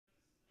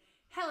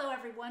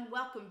everyone.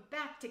 Welcome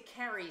back to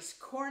Carrie's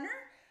Corner.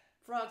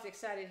 Frog's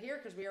excited here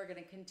because we are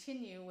going to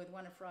continue with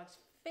one of Frog's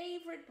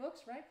favorite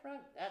books, right, Frog?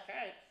 That's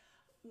right.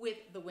 With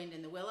The Wind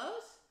in the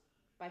Willows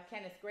by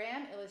Kenneth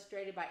Grahame,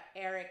 illustrated by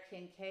Eric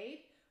Kincaid.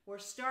 We're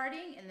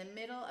starting in the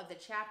middle of the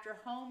chapter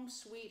Home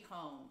Sweet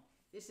Home.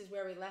 This is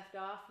where we left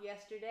off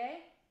yesterday.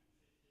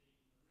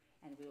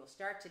 And we will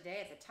start today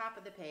at the top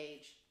of the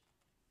page.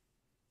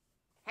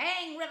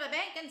 "Hang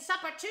Riverbank and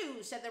supper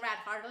too," said the rat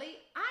heartily.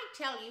 "I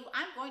tell you,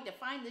 I'm going to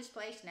find this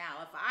place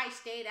now if I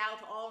stayed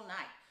out all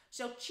night.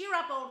 So cheer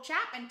up, old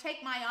chap, and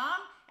take my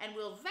arm, and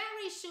we'll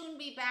very soon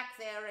be back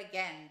there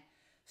again."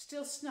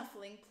 Still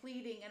snuffling,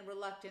 pleading, and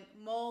reluctant,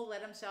 Mole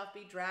let himself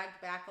be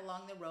dragged back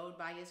along the road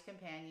by his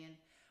companion.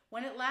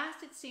 When at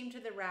last it seemed to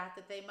the rat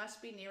that they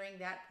must be nearing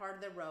that part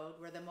of the road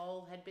where the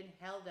mole had been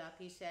held up,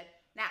 he said,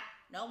 "Now,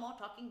 no more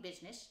talking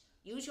business.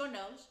 Use your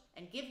nose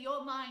and give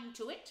your mind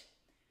to it."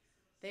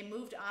 They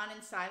moved on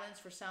in silence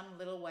for some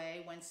little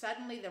way, when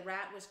suddenly the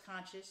rat was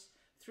conscious,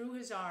 through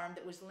his arm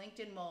that was linked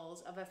in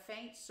Mole's, of a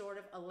faint sort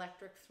of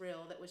electric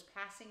thrill that was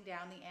passing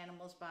down the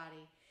animal's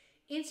body.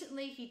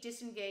 Instantly he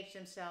disengaged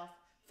himself,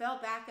 fell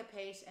back a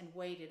pace, and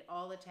waited,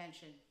 all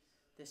attention.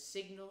 The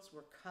signals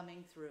were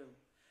coming through.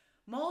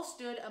 Mole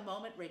stood a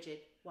moment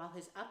rigid, while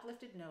his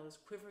uplifted nose,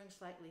 quivering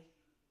slightly,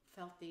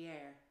 felt the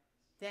air.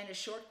 Then a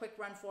short, quick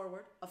run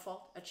forward, a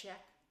fault, a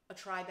check, a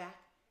try back,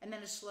 and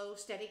then a slow,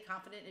 steady,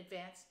 confident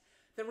advance.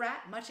 The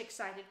rat, much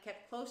excited,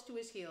 kept close to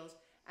his heels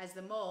as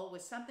the mole,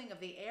 with something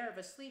of the air of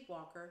a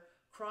sleepwalker,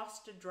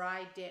 crossed a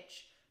dry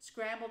ditch,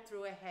 scrambled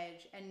through a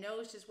hedge, and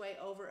nosed his way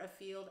over a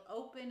field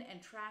open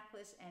and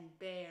trackless and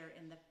bare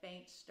in the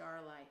faint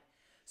starlight.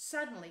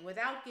 Suddenly,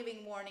 without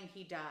giving warning,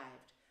 he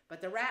dived, but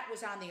the rat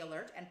was on the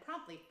alert and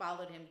promptly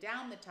followed him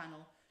down the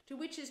tunnel to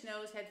which his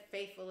nose had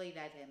faithfully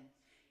led him.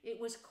 It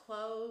was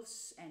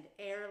close and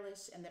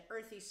airless, and the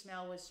earthy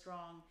smell was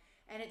strong,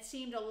 and it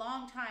seemed a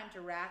long time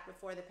to Rat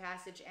before the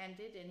passage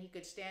ended and he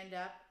could stand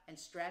up and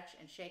stretch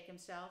and shake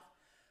himself.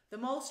 The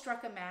mole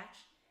struck a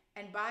match,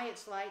 and by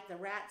its light the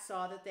rat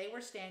saw that they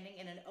were standing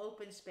in an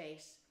open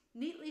space,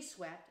 neatly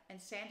swept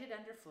and sanded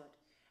underfoot,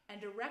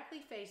 and directly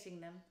facing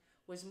them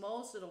was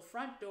Mole's little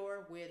front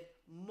door with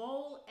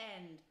Mole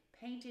End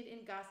painted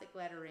in Gothic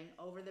lettering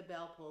over the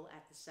bell pull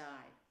at the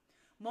side.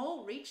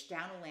 Mole reached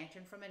down a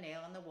lantern from a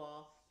nail on the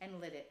wall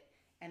and lit it,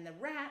 and the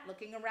rat,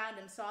 looking around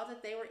him, saw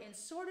that they were in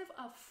sort of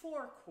a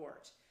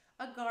forecourt.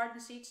 A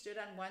garden seat stood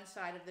on one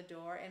side of the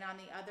door, and on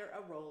the other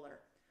a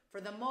roller.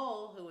 For the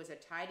mole, who was a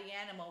tidy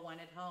animal when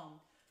at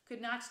home, could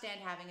not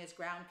stand having his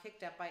ground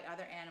kicked up by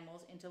other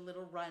animals into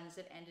little runs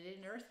that ended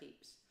in earth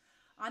heaps.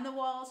 On the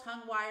walls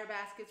hung wire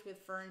baskets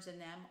with ferns in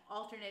them,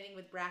 alternating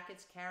with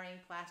brackets carrying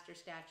plaster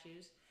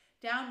statues.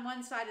 Down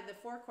one side of the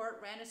forecourt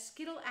ran a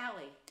skittle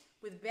alley,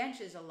 with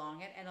benches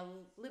along it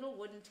and little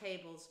wooden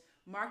tables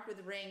marked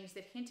with rings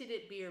that hinted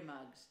at beer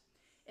mugs.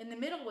 In the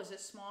middle was a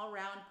small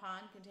round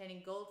pond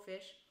containing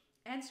goldfish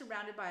and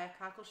surrounded by a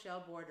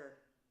cockleshell border.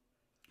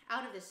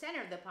 Out of the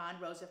center of the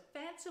pond rose a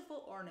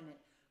fanciful ornament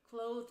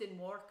clothed in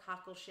more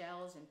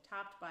cockleshells and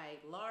topped by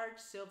a large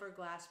silver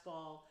glass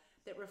ball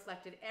that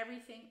reflected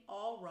everything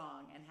all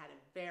wrong and had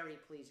a very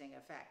pleasing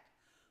effect.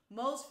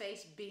 Mole's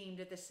face beamed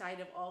at the sight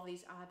of all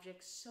these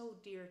objects so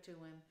dear to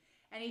him,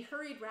 and he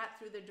hurried Rat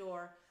through the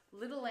door,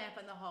 lit a lamp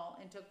in the hall,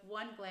 and took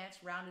one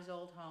glance round his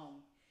old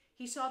home.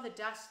 He saw the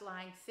dust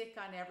lying thick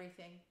on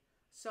everything,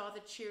 saw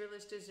the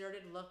cheerless,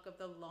 deserted look of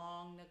the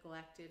long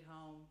neglected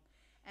home,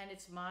 and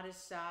its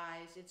modest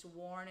size, its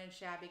worn and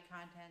shabby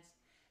contents,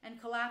 and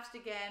collapsed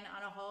again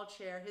on a hall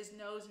chair, his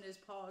nose in his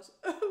paws.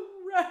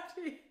 "Oh,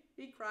 Ratty,"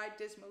 he cried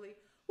dismally,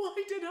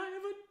 "why did I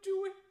ever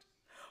do it?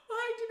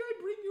 Why did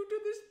I bring you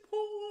to this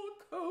poor,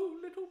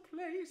 cold little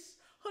place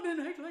on a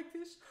night like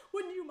this,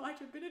 when you might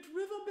have been at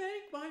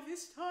Riverbank by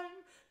this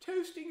time,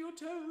 toasting your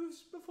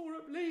toes before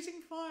a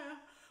blazing fire,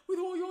 with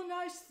all your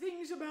nice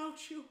things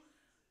about you?"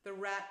 The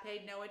rat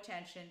paid no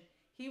attention.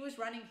 He was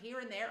running here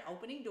and there,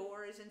 opening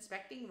doors,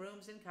 inspecting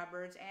rooms and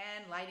cupboards,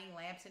 and lighting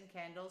lamps and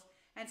candles,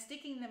 and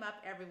sticking them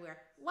up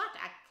everywhere. "What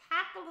a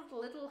capital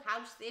little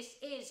house this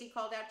is," he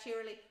called out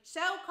cheerily.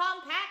 "So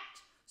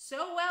compact,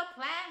 so well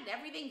planned,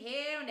 everything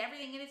here and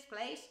everything in its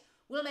place.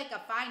 We'll make a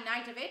fine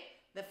night of it.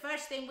 The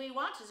first thing we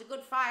want is a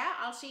good fire.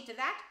 I'll see to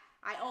that.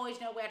 I always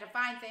know where to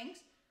find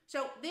things.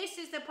 So this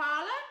is the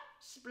parlor?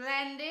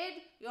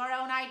 Splendid. Your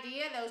own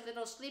idea, those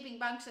little sleeping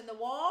bunks in the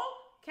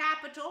wall?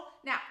 Capital.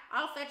 Now,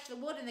 I'll fetch the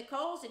wood and the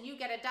coals, and you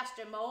get a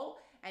duster,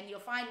 Mole, and you'll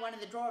find one in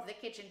the drawer of the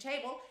kitchen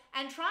table,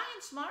 and try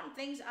and smarten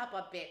things up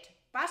a bit.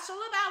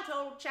 Bustle about,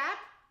 old chap."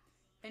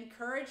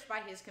 Encouraged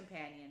by his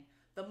companion,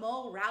 the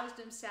mole roused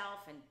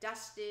himself and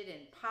dusted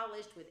and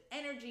polished with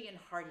energy and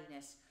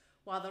heartiness,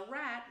 while the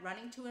rat,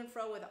 running to and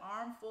fro with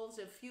armfuls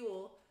of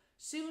fuel,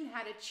 soon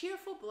had a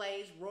cheerful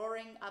blaze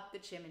roaring up the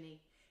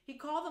chimney. He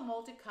called the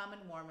mole to come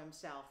and warm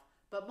himself,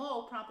 but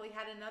Mole promptly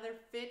had another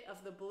fit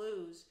of the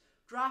blues,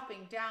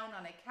 dropping down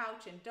on a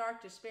couch in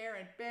dark despair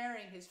and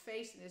burying his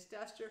face in his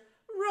duster.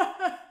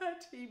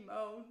 "Rat," he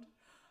moaned,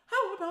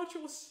 "how about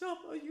your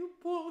supper, you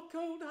poor,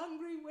 cold,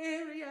 hungry,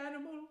 weary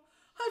animal?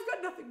 I've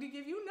got nothing to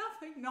give you,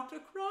 nothing, not a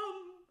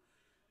crumb."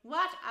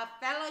 "What a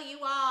fellow you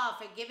are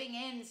for giving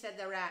in," said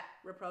the rat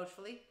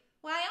reproachfully.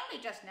 "Why,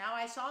 only just now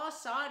I saw a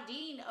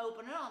sardine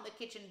opener on the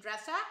kitchen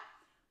dresser,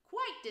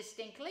 quite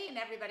distinctly, and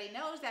everybody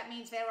knows that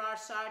means there are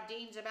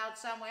sardines about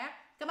somewhere.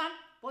 Come on,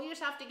 pull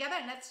yourself together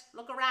and let's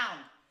look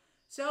around."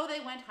 So they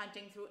went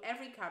hunting through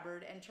every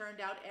cupboard and turned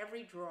out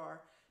every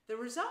drawer. The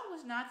result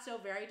was not so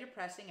very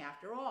depressing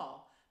after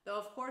all, though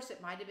of course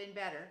it might have been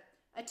better.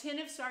 A tin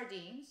of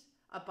sardines,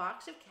 a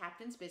box of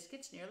Captain's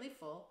biscuits nearly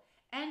full,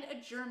 and a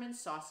German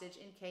sausage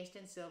encased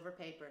in silver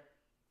paper.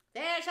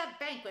 "There's a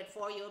banquet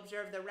for you,"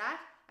 observed the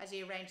rat as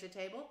he arranged the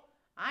table.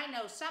 "I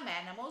know some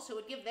animals who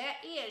would give their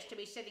ears to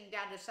be sitting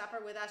down to supper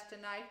with us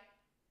tonight."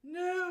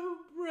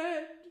 "No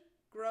bread,"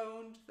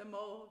 groaned the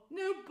mole.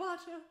 "No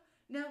butter.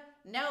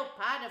 No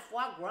pot of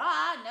foie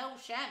gras, no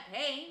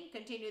champagne,"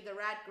 continued the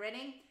rat,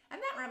 grinning.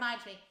 "And that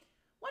reminds me,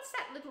 what's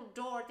that little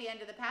door at the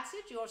end of the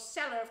passage? Your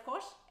cellar, of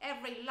course.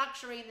 Every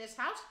luxury in this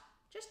house.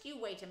 Just you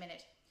wait a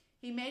minute."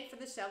 He made for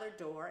the cellar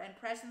door and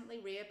presently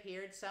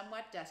reappeared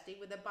somewhat dusty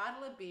with a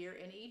bottle of beer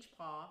in each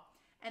paw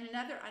and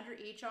another under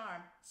each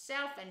arm.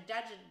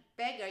 "Self-indulgent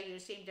beggar you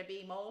seem to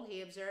be, Mole,"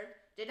 he observed.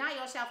 "Deny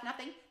yourself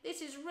nothing.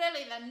 This is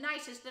really the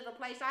nicest little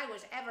place I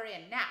was ever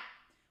in. Now,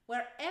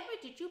 wherever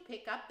did you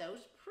pick up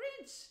those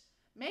prints?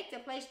 Make the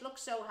place look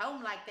so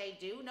home-like they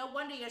do. No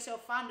wonder you're so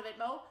fond of it,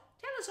 Mole.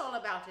 Tell us all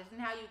about it and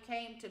how you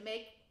came to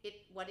make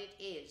it what it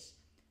is."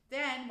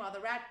 Then, while the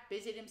rat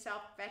busied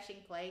himself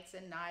fetching plates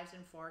and knives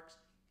and forks,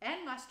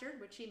 and mustard,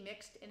 which he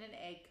mixed in an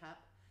egg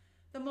cup,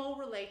 the mole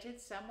related,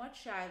 somewhat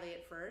shyly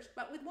at first,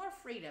 but with more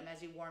freedom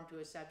as he warmed to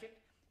his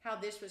subject, how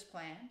this was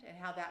planned, and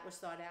how that was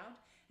thought out,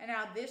 and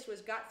how this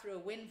was got through a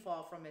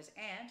windfall from his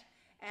aunt,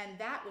 and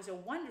that was a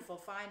wonderful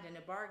find and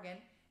a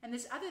bargain, and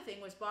this other thing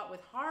was bought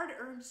with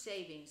hard-earned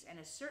savings and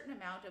a certain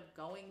amount of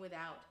going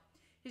without.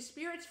 His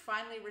spirits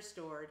finally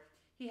restored,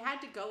 he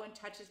had to go and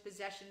touch his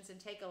possessions and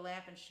take a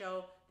lamp and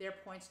show their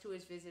points to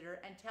his visitor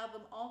and tell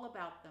them all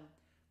about them,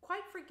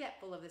 quite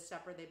forgetful of the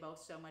supper they both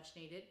so much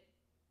needed.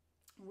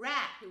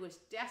 Rat, who was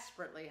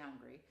desperately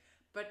hungry,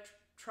 but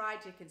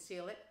tried to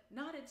conceal it,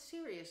 nodded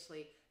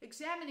seriously,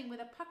 examining with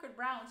a puckered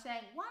brow and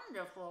saying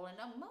 "wonderful" and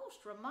 "a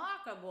most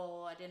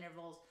remarkable" at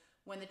intervals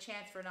when the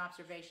chance for an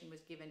observation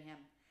was given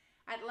him.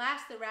 At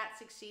last the rat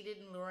succeeded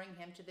in luring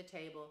him to the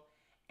table,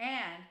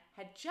 and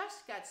had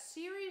just got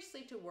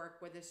seriously to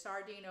work with the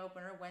sardine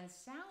opener when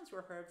sounds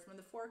were heard from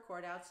the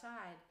forecourt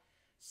outside.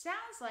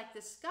 Sounds like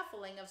the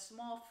scuffling of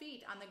small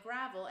feet on the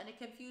gravel and a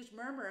confused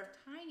murmur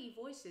of tiny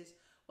voices,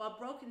 while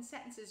broken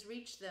sentences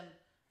reached them.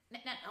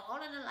 "Now,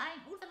 all in a line.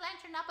 Hold the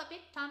lantern up a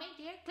bit, Tommy,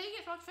 dear. Clear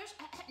your throat first.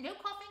 No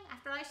coughing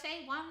after I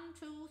say 1,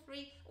 2,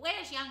 3.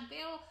 Where's young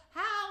Bill?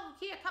 How?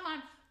 Here, come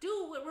on.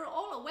 Do. We're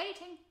all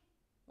awaiting."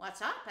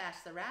 "What's up?"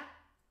 asked the rat.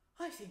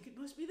 "I think it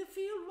must be the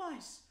field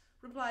mice,"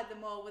 replied the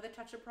mole with a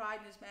touch of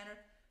pride in his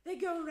manner. "They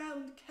go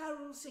round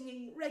carol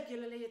singing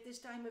regularly at this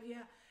time of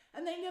year,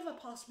 and they never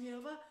pass me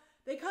over.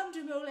 They come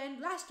to Mole End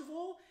last of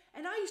all,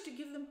 and I used to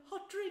give them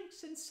hot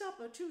drinks and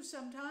supper too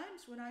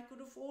sometimes when I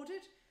could afford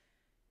it.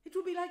 It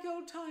will be like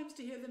old times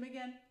to hear them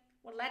again."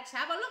 "Well, let's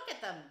have a look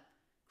at them,"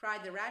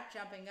 cried the rat,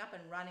 jumping up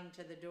and running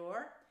to the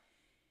door.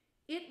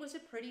 It was a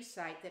pretty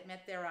sight that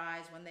met their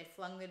eyes when they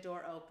flung the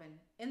door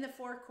open. In the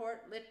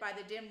forecourt, lit by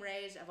the dim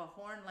rays of a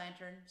horn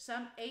lantern,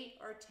 some 8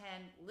 or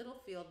 10 little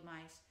field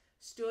mice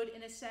stood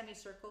in a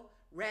semicircle,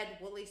 red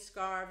woolly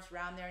scarves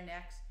round their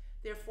necks,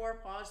 their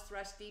forepaws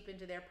thrust deep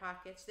into their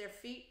pockets, their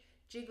feet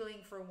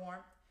jiggling for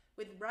warmth.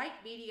 With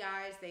bright, beady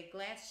eyes, they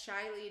glanced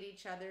shyly at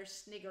each other,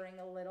 sniggering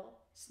a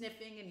little,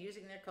 sniffing and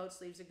using their coat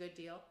sleeves a good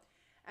deal.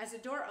 As the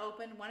door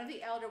opened, one of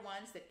the elder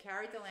ones that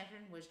carried the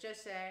lantern was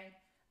just saying,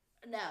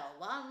 "Now,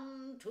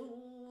 1,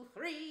 2,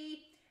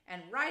 3.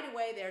 And right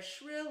away their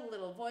shrill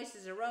little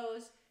voices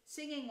arose,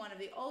 singing one of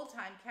the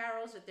old-time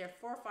carols that their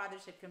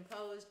forefathers had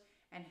composed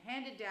and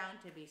handed down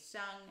to be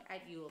sung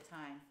at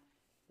Yuletime.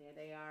 There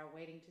they are,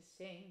 waiting to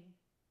sing,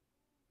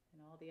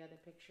 and all the other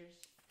pictures.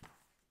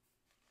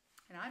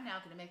 And I'm now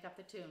going to make up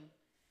the tune.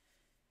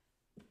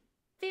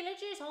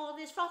 "Villagers all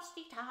this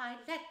frosty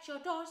tide, let your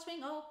door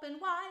swing open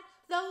wide,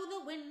 though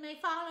the wind may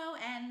follow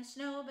and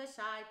snow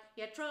beside,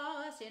 yet draw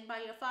us in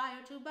by your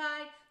fire to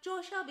bide,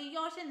 joy shall be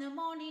yours in the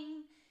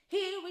morning.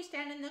 Here we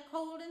stand in the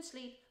cold and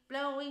sleet,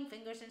 blowing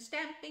fingers and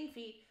stamping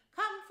feet,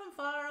 come from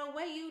far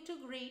away you to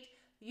greet,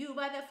 you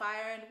by the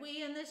fire and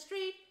we in the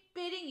street,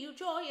 bidding you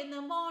joy in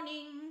the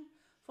morning.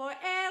 For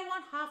ere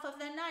one half of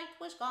the night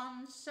was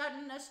gone,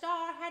 sudden a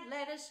star had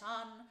led us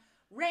on,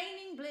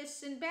 raining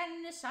bliss and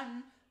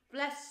benison,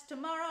 blessed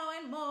tomorrow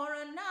and more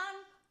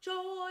anon,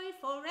 joy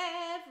for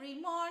every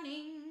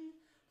morning."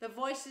 The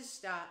voices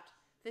stopped.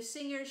 The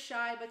singers,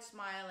 shy but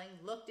smiling,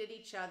 looked at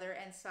each other,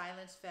 and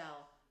silence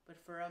fell,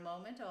 but for a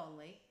moment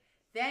only.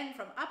 Then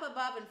from up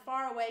above and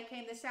far away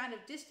came the sound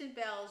of distant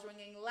bells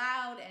ringing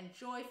loud and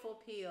joyful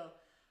peal.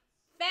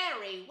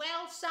 "Very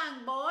well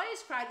sung,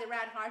 boys," cried the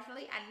rat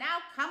heartily, "and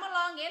now come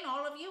along in,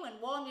 all of you,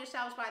 and warm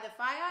yourselves by the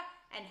fire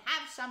and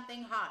have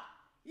something hot."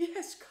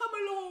 "Yes, come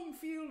along,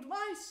 field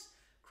mice,"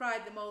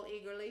 cried the mole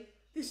eagerly.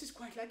 This is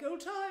quite like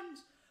old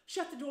times.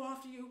 Shut the door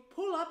after you.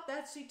 Pull up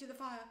that seat to the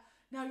fire.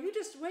 Now you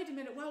just wait a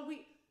minute while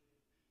we...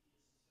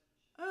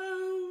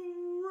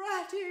 Oh,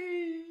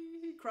 Ratty!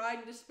 He cried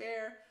in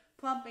despair,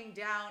 plumping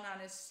down on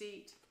his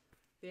seat.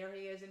 There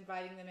he is,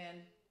 inviting them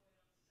in.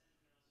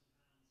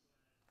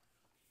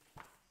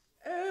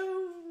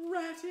 Oh,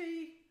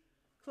 Ratty!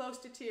 Close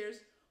to tears.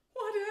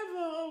 Whatever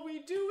are we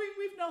doing?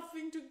 We've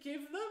nothing to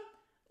give them.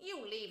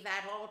 You leave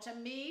that all to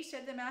me,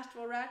 said the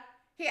masterful rat.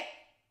 Here,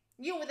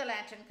 you with the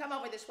lantern, come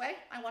over this way.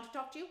 I want to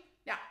talk to you.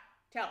 Now,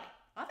 tell me,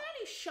 are there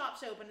any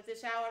shops open at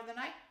this hour of the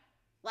night?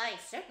 Why,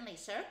 certainly,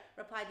 sir,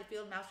 replied the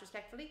field mouse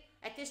respectfully.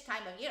 At this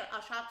time of year,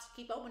 our shops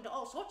keep open to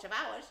all sorts of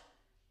hours.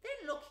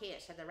 Then look here,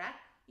 said the rat.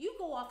 You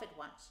go off at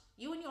once,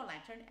 you and your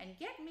lantern, and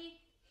get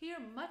me... Here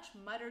much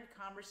muttered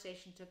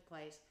conversation took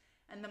place,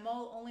 and the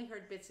mole only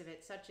heard bits of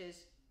it, such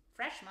as,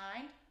 fresh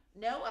mind.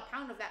 No, a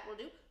pound of that will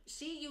do.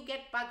 See you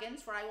get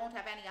Buggins, for I won't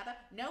have any other.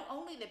 No,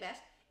 only the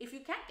best. If you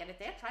can't get it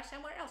there, try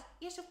somewhere else.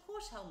 Yes, of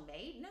course,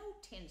 homemade. No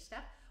tin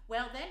stuff.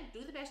 Well, then,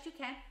 do the best you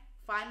can.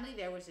 Finally,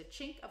 there was a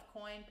chink of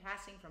coin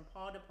passing from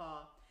paw to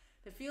paw.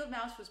 The field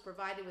mouse was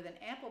provided with an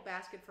ample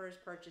basket for his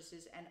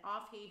purchases, and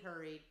off he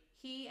hurried,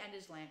 he and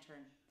his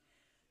lantern.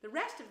 The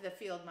rest of the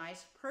field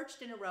mice,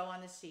 perched in a row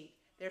on the seat,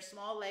 their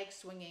small legs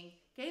swinging,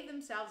 gave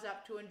themselves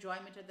up to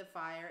enjoyment of the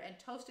fire and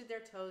toasted their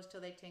toes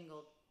till they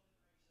tingled,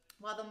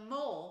 while the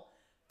mole,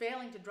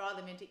 failing to draw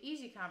them into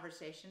easy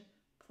conversation,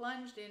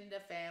 plunged into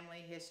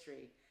family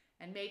history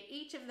and made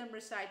each of them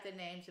recite the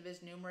names of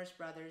his numerous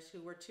brothers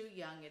who were too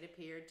young, it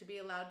appeared, to be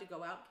allowed to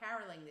go out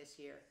caroling this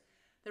year.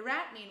 The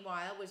rat,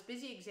 meanwhile, was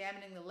busy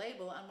examining the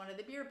label on one of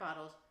the beer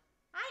bottles.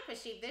 I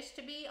perceive this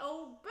to be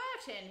old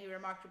Burton, he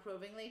remarked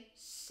approvingly.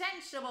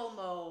 Sensible,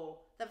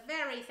 Mole. The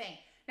very thing.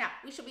 Now,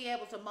 we shall be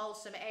able to mull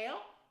some ale.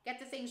 Get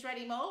the things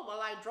ready, Mole,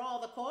 while I draw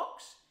the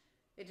corks.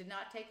 It did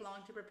not take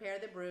long to prepare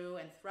the brew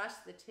and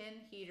thrust the tin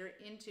heater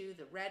into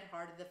the red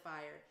heart of the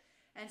fire,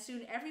 and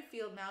soon every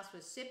field mouse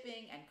was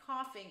sipping and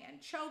coughing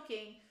and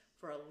choking,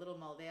 for a little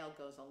mulled ale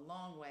goes a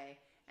long way,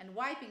 and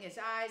wiping his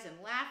eyes and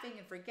laughing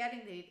and forgetting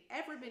that he'd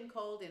ever been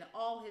cold in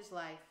all his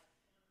life.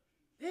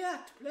 They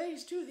act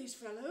plays too, these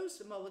fellows,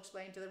 the mole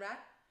explained to the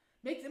rat.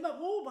 Make them up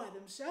all by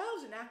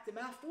themselves and act them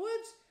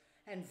afterwards,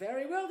 and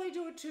very well they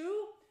do it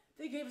too.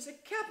 They gave us a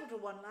capital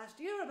one last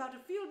year about a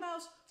field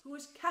mouse who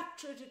was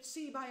captured at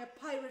sea by a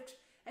pirate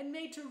and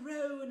made to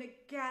row in a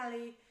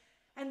galley,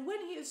 and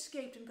when he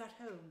escaped and got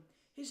home,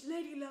 his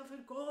lady love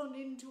had gone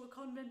into a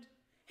convent.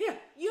 Here,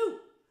 you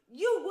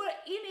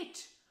were in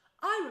it.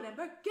 I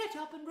remember. Get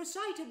up and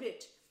recite a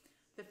bit.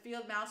 The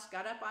field mouse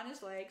got up on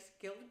his legs,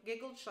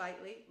 giggled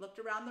slightly, looked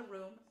around the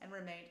room, and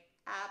remained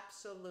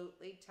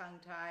absolutely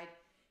tongue-tied.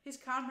 His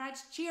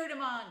comrades cheered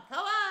him on. Go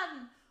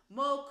on!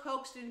 Mole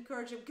coaxed and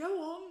encouraged him. Go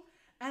on!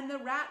 And the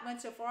rat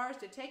went so far as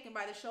to take him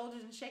by the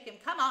shoulders and shake him.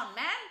 Come on,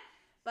 man!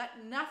 But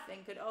nothing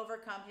could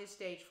overcome his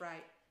stage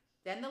fright.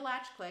 Then the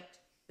latch clicked,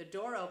 the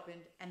door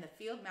opened, and the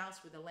field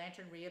mouse with the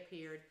lantern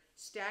reappeared,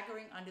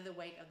 staggering under the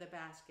weight of the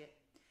basket.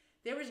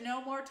 There was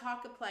no more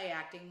talk of play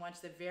acting once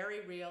the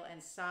very real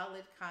and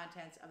solid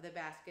contents of the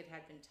basket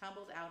had been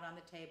tumbled out on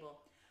the table.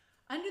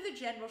 Under the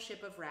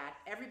generalship of Rat,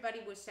 everybody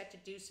was set to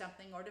do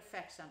something or to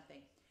fetch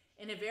something.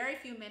 In a very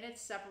few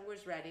minutes, supper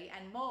was ready,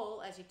 and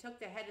Mole, as he took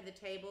the head of the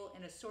table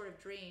in a sort of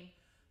dream,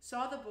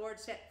 saw the board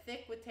set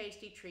thick with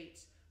tasty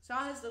treats,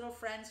 saw his little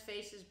friends'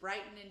 faces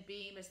brighten and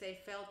beam as they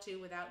fell to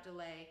without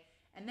delay,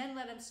 and then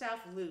let himself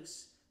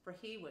loose, for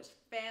he was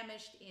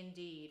famished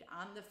indeed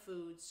on the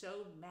food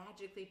so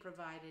magically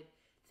provided,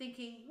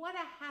 thinking what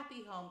a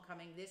happy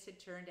homecoming this had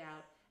turned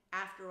out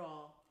after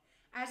all.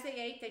 As they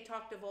ate, they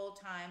talked of old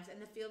times,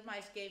 and the field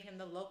mice gave him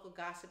the local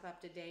gossip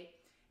up to date,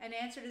 and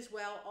answered as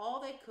well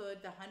all they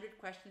could the 100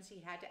 questions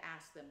he had to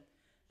ask them.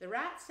 The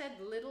rat said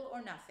little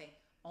or nothing,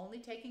 only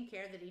taking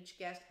care that each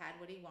guest had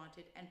what he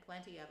wanted, and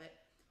plenty of it,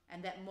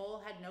 and that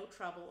Mole had no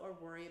trouble or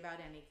worry about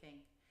anything.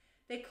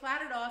 They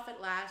clattered off at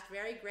last,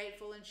 very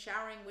grateful and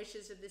showering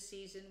wishes of the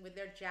season, with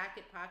their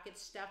jacket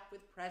pockets stuffed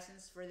with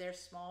presents for their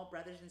small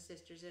brothers and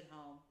sisters at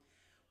home.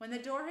 When the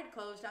door had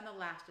closed on the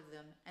last of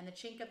them, and the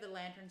chink of the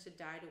lanterns had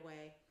died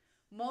away,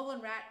 Mole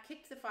and Rat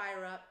kicked the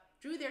fire up,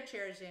 drew their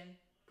chairs in,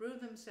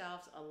 brewed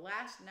themselves a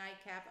last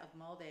nightcap of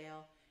mulled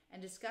ale,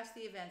 and discussed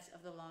the events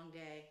of the long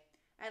day.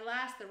 At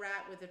last the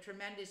rat, with a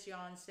tremendous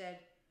yawn, said,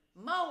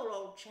 "Mole,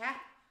 old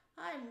chap,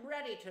 I'm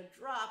ready to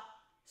drop.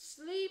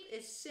 Sleep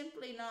is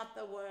simply not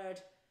the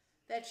word.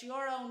 That's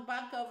your own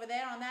bunk over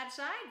there on that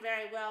side?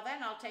 Very well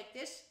then, I'll take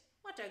this.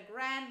 What a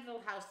grand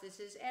little house this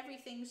is.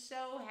 Everything's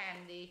so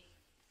handy."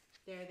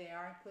 There they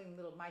are, including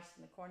little mice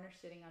in the corner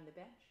sitting on the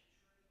bench.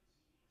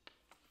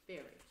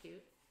 Very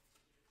cute.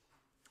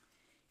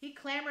 He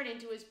clambered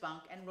into his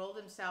bunk and rolled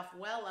himself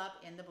well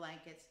up in the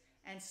blankets,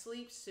 and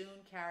sleep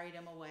soon carried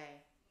him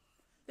away.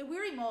 The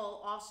weary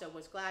Mole also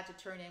was glad to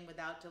turn in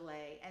without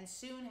delay, and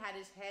soon had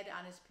his head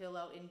on his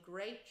pillow in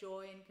great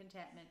joy and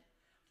contentment.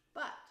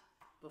 But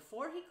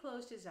before he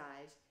closed his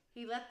eyes,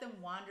 he let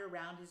them wander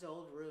round his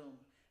old room,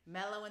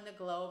 mellow in the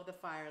glow of the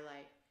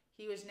firelight.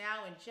 He was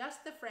now in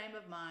just the frame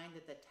of mind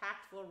that the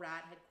tactful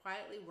rat had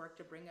quietly worked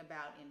to bring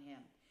about in him.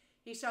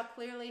 He saw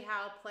clearly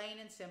how plain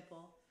and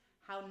simple,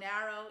 how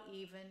narrow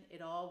even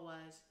it all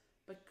was,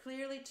 but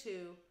clearly,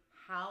 too,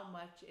 how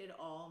much it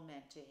all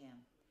meant to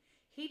him.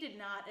 He did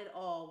not at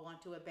all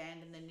want to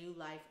abandon the new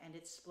life and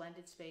its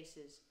splendid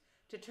spaces,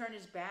 to turn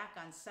his back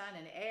on sun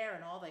and air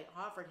and all they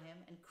offered him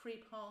and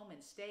creep home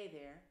and stay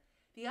there.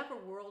 The upper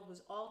world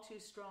was all too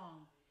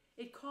strong.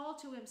 It called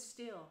to him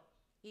still,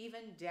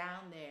 even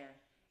down there,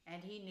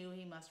 and he knew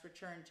he must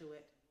return to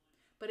it.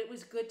 But it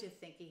was good to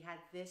think he had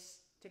this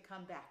to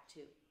come back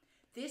to,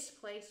 this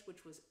place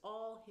which was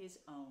all his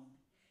own,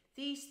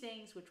 these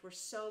things which were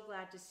so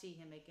glad to see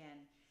him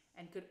again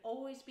and could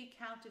always be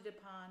counted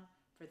upon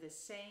for the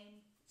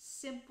same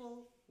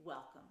simple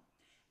welcome.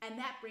 And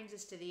that brings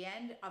us to the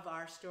end of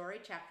our story,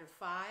 chapter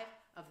 5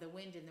 of The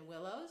Wind in the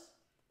Willows.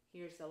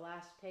 Here's the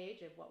last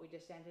page of what we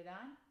just ended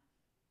on.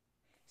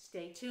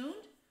 Stay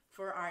tuned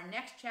for our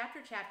next chapter,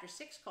 chapter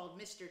 6, called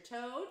Mr.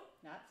 Toad,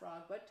 not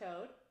Frog, but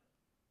Toad,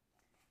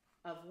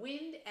 of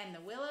Wind and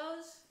the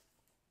Willows.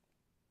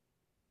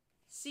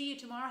 See you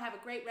tomorrow. Have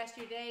a great rest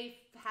of your day.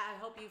 I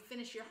hope you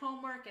finish your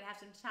homework and have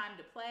some time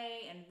to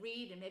play and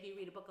read, and maybe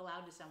read a book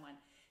aloud to someone.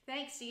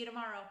 Thanks. See you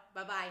tomorrow.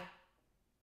 Bye-bye.